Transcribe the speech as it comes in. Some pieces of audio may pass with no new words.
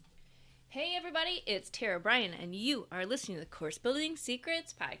Hey everybody, it's Tara Bryan, and you are listening to the Course Building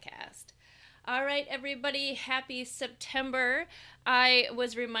Secrets podcast. All right, everybody, happy September. I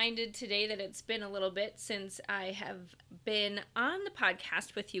was reminded today that it's been a little bit since I have been on the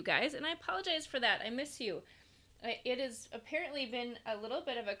podcast with you guys, and I apologize for that. I miss you. It has apparently been a little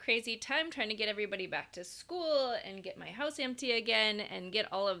bit of a crazy time trying to get everybody back to school and get my house empty again and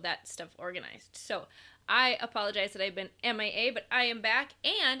get all of that stuff organized. So I apologize that I've been MIA, but I am back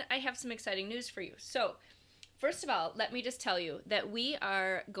and I have some exciting news for you. So first of all, let me just tell you that we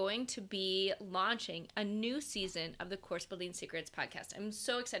are going to be launching a new season of the Course Building Secrets podcast. I'm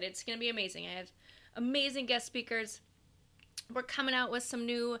so excited. It's going to be amazing. I have amazing guest speakers. We're coming out with some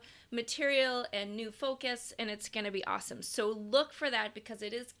new material and new focus, and it's going to be awesome. So look for that because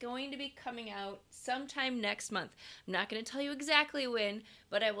it is going to be coming out sometime next month. I'm not going to tell you exactly when,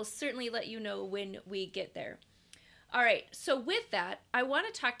 but I will certainly let you know when we get there. All right, so with that, I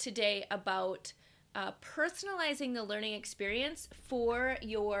want to talk today about personalizing the learning experience for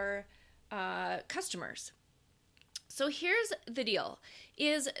your customers. So here's the deal,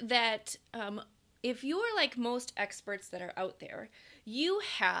 is that if you are like most experts that are out there, you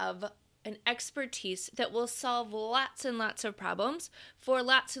have an expertise that will solve lots and lots of problems for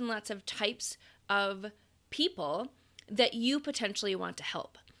lots and lots of types of people that you potentially want to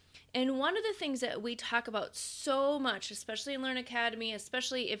help. And one of the things that we talk about so much, especially in Learn Academy,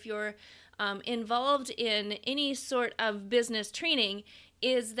 especially if you're involved in any sort of business training,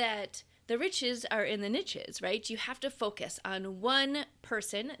 is that the riches are in the niches, right? You have to focus on one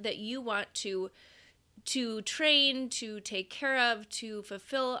person that you want to train, to take care of, to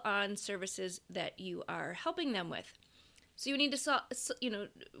fulfill on services that you are helping them with. So you need to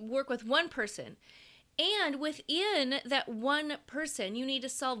work with one person. And within that one person, you need to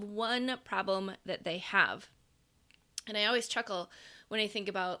solve one problem that they have. And I always chuckle when I think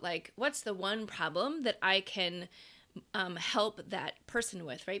about, like, what's the one problem that I can help that person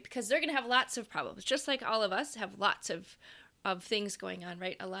with, right? Because they're going to have lots of problems, just like all of us have lots of things going on,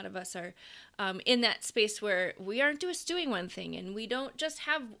 right? A lot of us are in that space where we aren't just doing one thing, and we don't just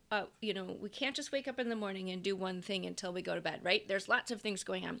have, we can't just wake up in the morning and do one thing until we go to bed, right? There's lots of things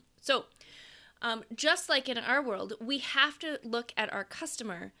going on. So just like in our world, we have to look at our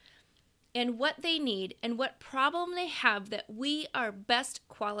customer and what they need and what problem they have that we are best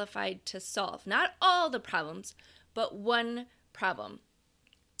qualified to solve. Not all the problems, but one problem.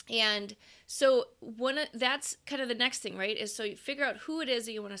 And so that's kind of the next thing, right? Is so you figure out who it is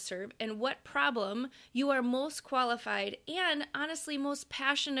that you want to serve and what problem you are most qualified and honestly most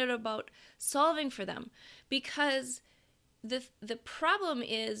passionate about solving for them. Because the problem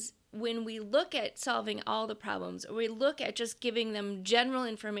is when we look at solving all the problems, or we look at just giving them general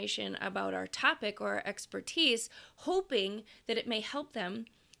information about our topic or our expertise, hoping that it may help them,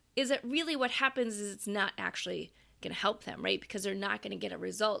 is that really what happens is it's not actually going to help them, right? Because they're not going to get a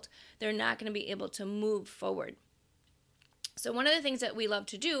result. They're not going to be able to move forward. So one of the things that we love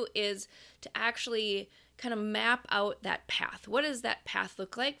to do is to actually kind of map out that path. What does that path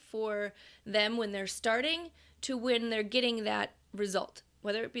look like for them when they're starting to when they're getting that result?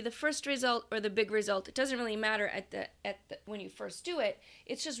 Whether it be the first result or the big result, it doesn't really matter at the when you first do it.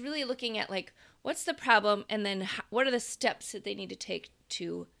 It's just really looking at, like, what's the problem, and then what are the steps that they need to take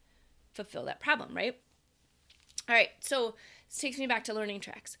to fulfill that problem, right? All right, so this takes me back to learning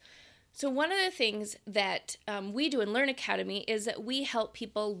tracks. So one of the things that we do in Learn Academy is that we help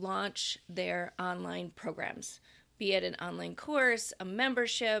people launch their online programs, be it an online course, a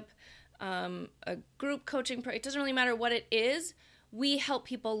membership, a group coaching program. It doesn't really matter what it is. We help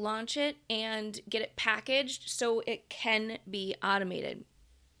people launch it and get it packaged so it can be automated.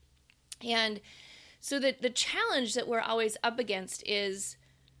 And so the challenge that we're always up against is,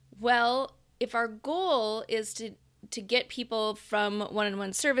 well, if our goal is to get people from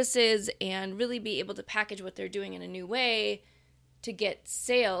one-on-one services and really be able to package what they're doing in a new way to get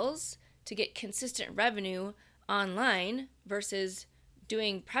sales, to get consistent revenue online versus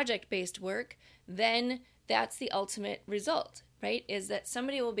doing project-based work, then that's the ultimate result, right? Is that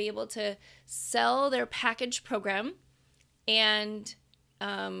somebody will be able to sell their package program and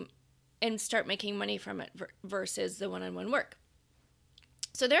start making money from it versus the one-on-one work.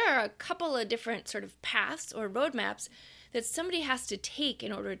 So there are a couple of different sort of paths or roadmaps that somebody has to take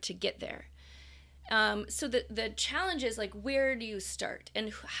in order to get there. So the challenge is, like, where do you start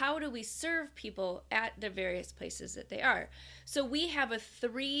and how do we serve people at the various places that they are? So we have a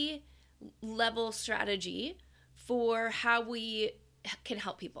 3-level strategy for how we can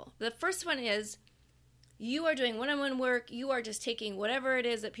help people. The first one is you are doing one-on-one work. You are just taking whatever it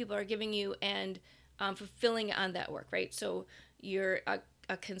is that people are giving you and fulfilling on that work, right? So you're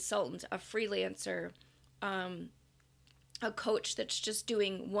a consultant, a freelancer, a coach that's just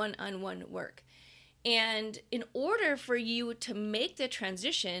doing one-on-one work. And in order for you to make the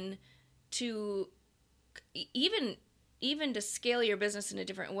transition to even to scale your business in a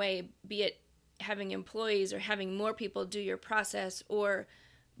different way, be it having employees or having more people do your process or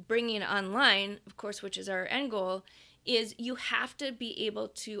bringing it online, of course, which is our end goal, is you have to be able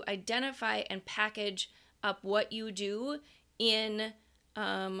to identify and package up what you do in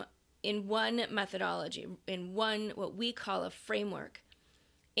one methodology, in one what we call a framework.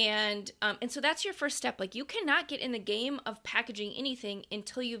 And so that's your first step. Like, you cannot get in the game of packaging anything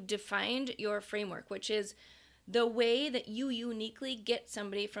until you've defined your framework, which is the way that you uniquely get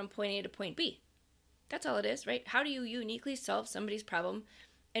somebody from point A to point B. That's all it is, right? How do you uniquely solve somebody's problem?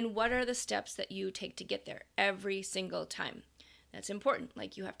 And what are the steps that you take to get there every single time? That's important.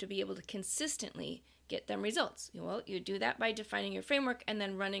 Like, you have to be able to consistently get them results. Well, you do that by defining your framework and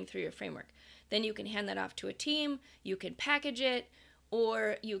then running through your framework. Then you can hand that off to a team, you can package it,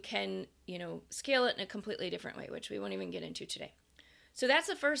 or you can, scale it in a completely different way, which we won't even get into today. So that's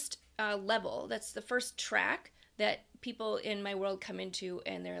the first level. That's the first track that people in my world come into,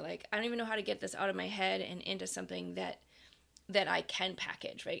 and they're like, I don't even know how to get this out of my head and into something that I can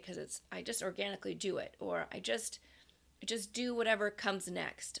package, right? Because I just organically do it, or I just do whatever comes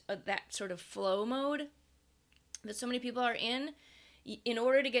next. That sort of flow mode that so many people are in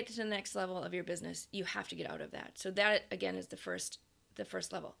order to get to the next level of your business, you have to get out of that. So that, again, is the first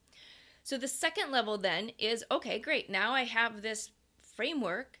level. So the second level then is, okay, great. Now I have this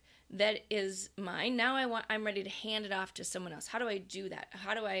framework that is mine. Now I'm ready to hand it off to someone else. How do I do that?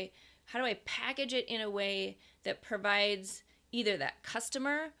 How do I package it in a way that provides either that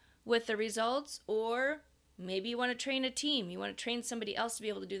customer with the results, or maybe you want to train a team. You want to train somebody else to be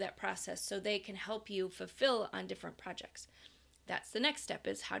able to do that process so they can help you fulfill on different projects. That's the next step,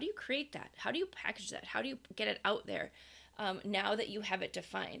 is how do you create that? How do you package that? How do you get it out there now that you have it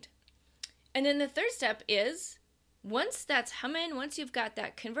defined? And then the third step is, once that's humming, once you've got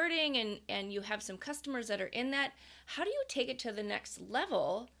that converting and you have some customers that are in that, how do you take it to the next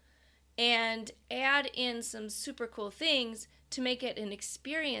level and add in some super cool things to make it an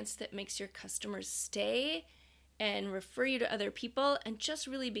experience that makes your customers stay and refer you to other people and just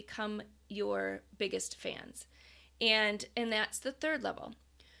really become your biggest fans? And that's the third level.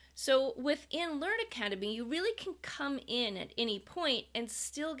 So within Learn Academy, you really can come in at any point and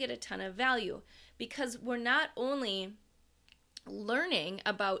still get a ton of value, because we're not only learning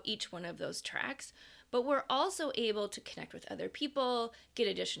about each one of those tracks, but we're also able to connect with other people, get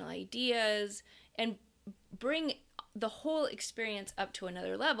additional ideas, and bring the whole experience up to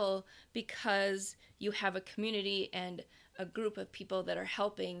another level, because you have a community and a group of people that are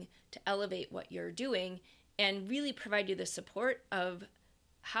helping to elevate what you're doing and really provide you the support of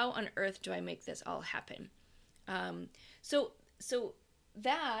how on earth do I make this all happen. So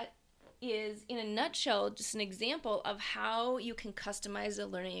that is, in a nutshell, just an example of how you can customize a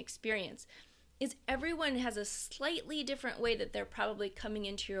learning experience. Is everyone has a slightly different way that they're probably coming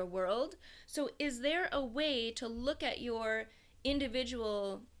into your world. So is there a way to look at your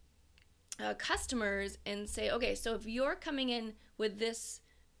individual customers and say, okay, so if you're coming in with this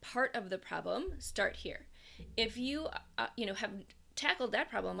part of the problem, start here. If you have tackled that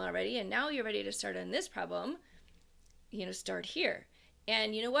problem already and now you're ready to start on this problem, start here.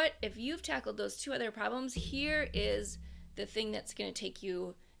 And you know what? If you've tackled those two other problems, here is the thing that's going to take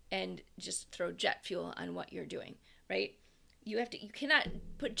you and just throw jet fuel on what you're doing, right? You cannot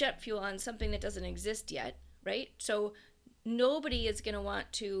put jet fuel on something that doesn't exist yet, right? So nobody is going to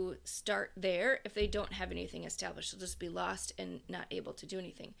want to start there if they don't have anything established. They'll just be lost and not able to do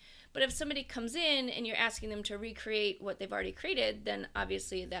anything. But if somebody comes in and you're asking them to recreate what they've already created, then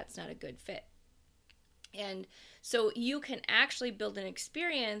obviously that's not a good fit. And so you can actually build an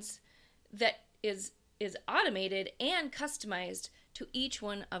experience that is automated and customized to each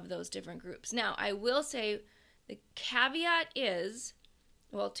one of those different groups. Now, I will say the caveat is,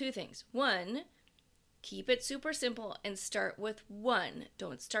 well, two things. One, keep it super simple and start with one.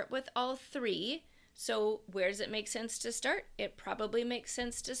 Don't start with all three. So where does it make sense to start? It probably makes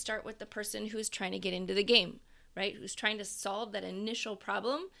sense to start with the person who's trying to get into the game, right? Who's trying to solve that initial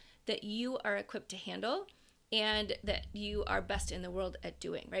problem that you are equipped to handle and that you are best in the world at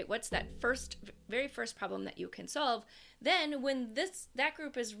doing, right? What's that very first problem that you can solve? Then when that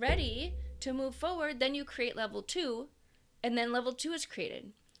group is ready to move forward, then you create level 2, and then level 2 is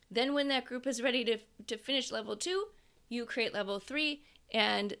created. Then when that group is ready to finish level 2, you create level 3,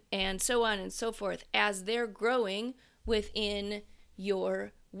 and so on and so forth as they're growing within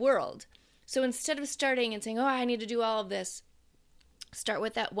your world. So instead of starting and saying, oh, I need to do all of this, Start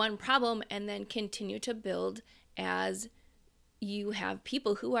with that one problem and then continue to build as you have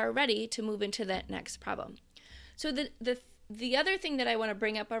people who are ready to move into that next problem. So the other thing that I want to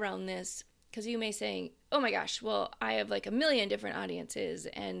bring up around this, because you may say, oh my gosh, well, I have like a million different audiences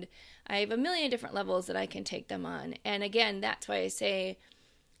and I have a million different levels that I can take them on. And again, that's why I say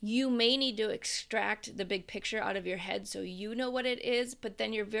you may need to extract the big picture out of your head so you know what it is, but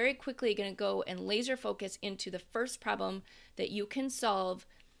then you're very quickly going to go and laser focus into the first problem that you can solve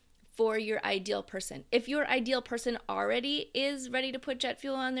for your ideal person. If your ideal person already is ready to put jet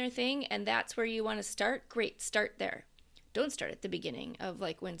fuel on their thing and that's where you want to start, great, start there. Don't start at the beginning of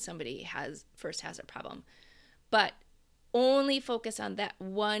like when somebody first has a problem. But only focus on that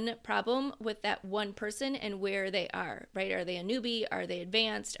one problem with that one person and where they are, right? Are they a newbie? Are they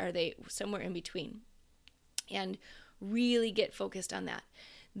advanced? Are they somewhere in between? And really get focused on that.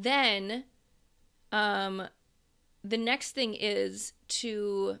 Then the next thing is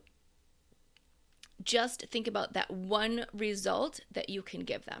to just think about that one result that you can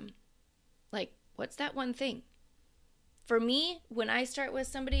give them. Like, what's that one thing? For me, when I start with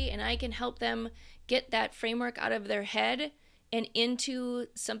somebody and I can help them get that framework out of their head and into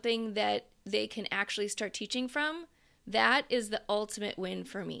something that they can actually start teaching from, that is the ultimate win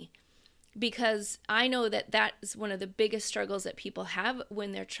for me. Because I know that that is one of the biggest struggles that people have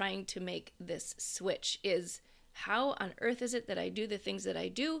when they're trying to make this switch is how on earth is it that I do the things that I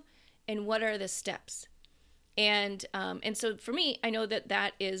do? And what are the steps? And so for me, I know that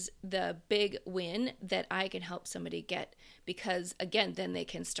that is the big win that I can help somebody get because, again, then they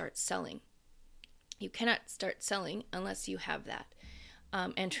can start selling. You cannot start selling unless you have that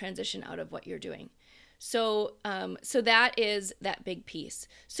and transition out of what you're doing. So that is that big piece.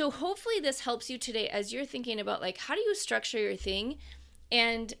 So hopefully this helps you today as you're thinking about like, how do you structure your thing?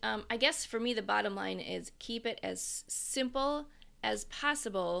 And I guess for me, the bottom line is keep it as simple as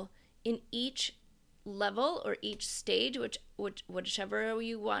possible in each level or each stage, whichever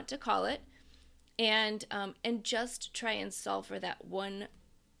you want to call it, and just try and solve for that one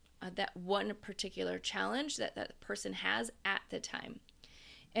particular challenge that person has at the time,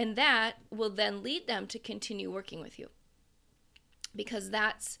 and that will then lead them to continue working with you, because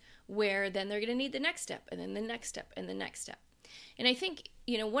that's where then they're going to need the next step, and then the next step, and the next step. And I think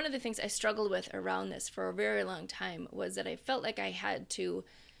one of the things I struggled with around this for a very long time was that I felt like I had to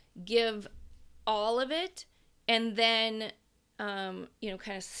give all of it and then kind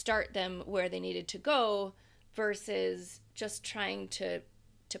of start them where they needed to go versus just trying to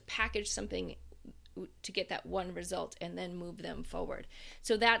package something to get that one result and then move them forward.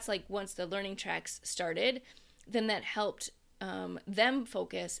 So that's like once the learning tracks started, then that helped them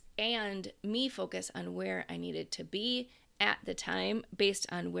focus and me focus on where I needed to be at the time based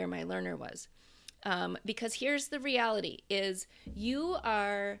on where my learner was. Because here's the reality is you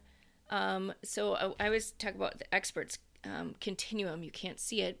are, so I always talk about the experts continuum. You can't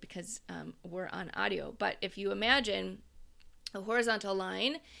see it because we're on audio, but if you imagine a horizontal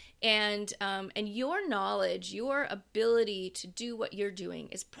line and your knowledge, your ability to do what you're doing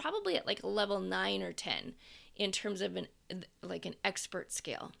is probably at like a level 9 or 10 in terms of an expert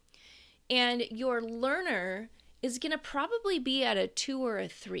scale. And your learner is going to probably be at a 2 or a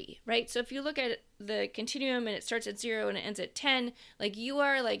 3, right? So if you look at the continuum and it starts at 0 and it ends at 10, like you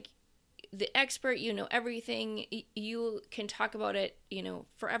are like the expert, you know everything, you can talk about it,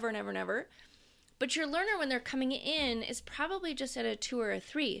 forever and ever and ever. But your learner, when they're coming in, is probably just at a 2 or a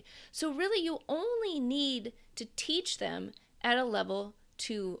 3. So really you only need to teach them at a level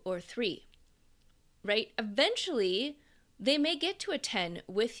 2 or 3, right? Eventually, they may get to a 10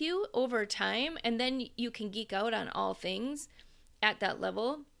 with you over time, and then you can geek out on all things at that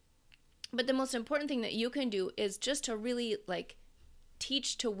level. But the most important thing that you can do is just to really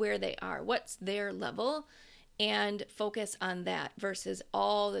teach to where they are, what's their level, and focus on that versus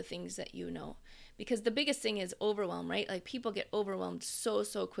all the things that you know. Because the biggest thing is overwhelm, right? Like people get overwhelmed so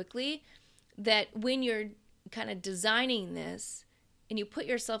quickly that when you're kind of designing this and you put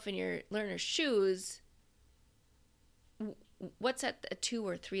yourself in your learner's shoes, what's at a 2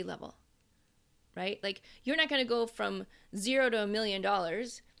 or 3 level, right? Like you're not going to go from 0 to $1 million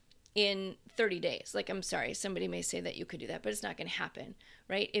in 30 days. Like, I'm sorry, somebody may say that you could do that, but it's not going to happen,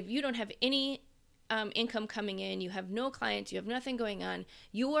 right? If you don't have any income coming in, you have no clients, you have nothing going on,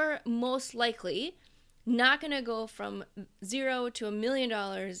 you are most likely not going to go from 0 to $1 million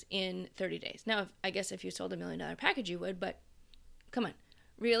in 30 days. Now, I guess if you sold $1 million package, you would, but come on,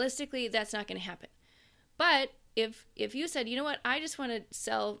 realistically, that's not going to happen. But if you said, you know what, I just want to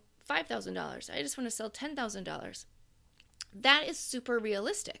sell $5,000, I just want to sell $10,000, that is super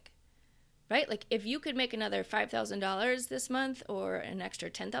realistic, right? Like if you could make another $5,000 this month or an extra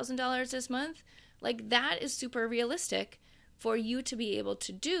 $10,000 this month, like that is super realistic for you to be able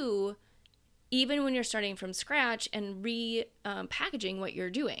to do even when you're starting from scratch and packaging what you're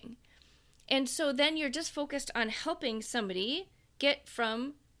doing. And so then you're just focused on helping somebody get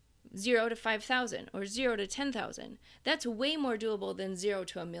from 0 to 5,000 or 0 to 10,000. That's way more doable than 0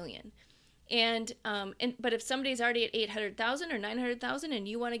 to 1,000,000. But if somebody's already at 800,000 or 900,000 and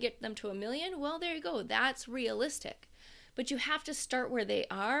you want to get them to 1,000,000, well, there you go. That's realistic. But you have to start where they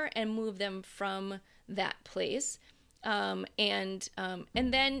are and move them from that place. And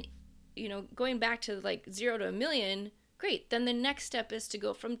then, going back to like 0 to 1,000,000, great. Then the next step is to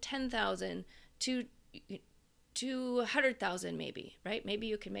go from 10,000 to 100,000 maybe, right? Maybe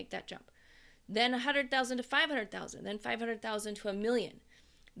you can make that jump. Then 100,000 to 500,000, then 500,000 to 1,000,000.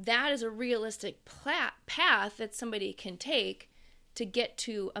 That is a realistic path that somebody can take to get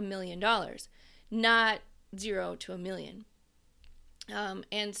to $1,000,000, not 0 to 1,000,000.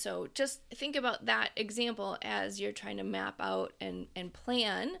 And so just think about that example as you're trying to map out and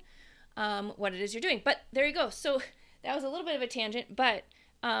plan what it is you're doing. But there you go. So that was a little bit of a tangent, but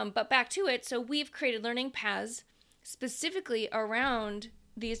back to it. So we've created learning paths specifically around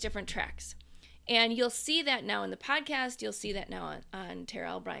these different tracks. And you'll see that now in the podcast. You'll see that now on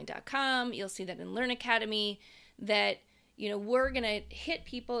TaraLBryan.com. You'll see that in Learn Academy, that, we're going to hit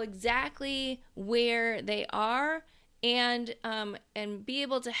people exactly where they are and be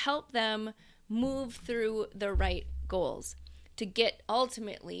able to help them move through the right goals to get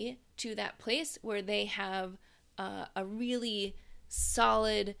ultimately to that place where they have a really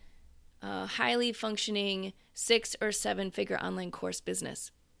solid, highly functioning 6 or 7 figure online course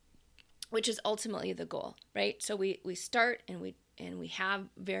business, which is ultimately the goal, right? So we start and we have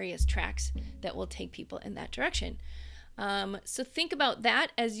various tracks that will take people in that direction. So think about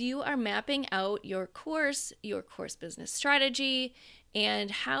that as you are mapping out your course business strategy,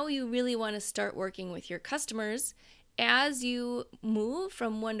 and how you really want to start working with your customers as you move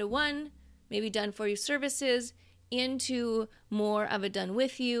from one-to-one, maybe done-for-you services, into more of a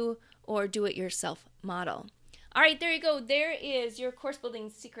done-with-you or do-it-yourself model. All right, there you go. There is your course building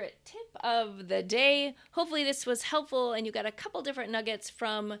secret tip of the day. Hopefully this was helpful and you got a couple different nuggets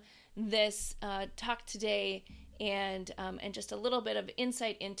from this talk today, and just a little bit of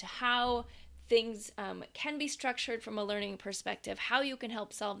insight into how things can be structured from a learning perspective, how you can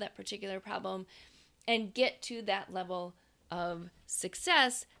help solve that particular problem and get to that level of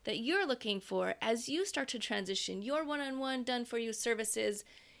success that you're looking for as you start to transition your one-on-one done-for-you services,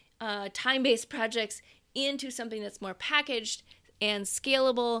 time-based projects into something that's more packaged and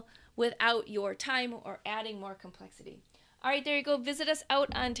scalable without your time or adding more complexity. All right, there you go. Visit us out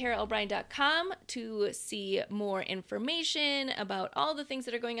on TaraLBryan.com to see more information about all the things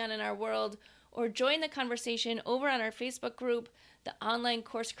that are going on in our world, or join the conversation over on our Facebook group, the Online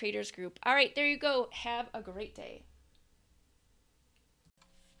Course Creators Group. All right, there you go. Have a great day.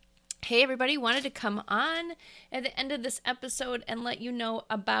 Hey everybody, wanted to come on at the end of this episode and let you know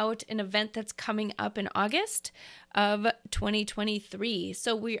about an event that's coming up in August of 2023.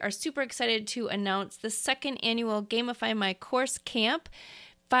 So we are super excited to announce the second annual Gamify My Course Camp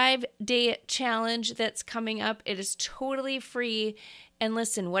 5-day challenge that's coming up. It is totally free. And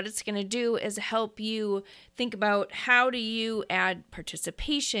listen, what it's going to do is help you think about how do you add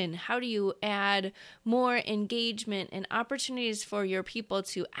participation, how do you add more engagement and opportunities for your people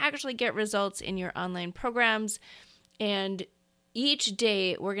to actually get results in your online programs. And each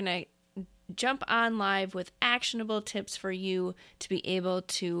day we're going to jump on live with actionable tips for you to be able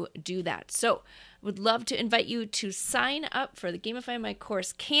to do that. So would love to invite you to sign up for the Gamify My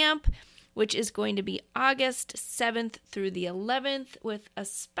Course Camp, which is going to be August 7th through the 11th, with a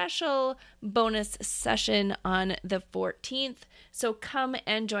special bonus session on the 14th. So come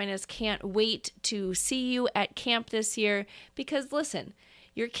and join us. Can't wait to see you at camp this year, because listen,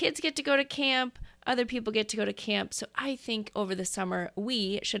 your kids get to go to camp, other people get to go to camp. So I think over the summer,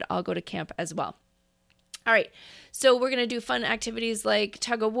 we should all go to camp as well. All right, so we're going to do fun activities like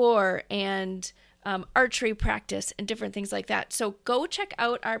tug of war and archery practice and different things like that. So go check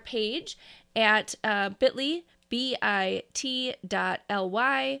out our page at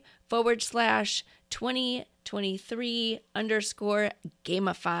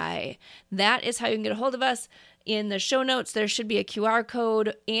bit.ly/2023_gamify. That is how you can get a hold of us. In the show notes, there should be a QR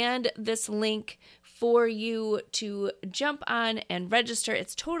code and this link for you to jump on and register.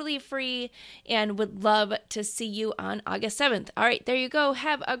 It's totally free, and would love to see you on August 7th. All right, there you go.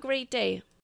 Have a great day.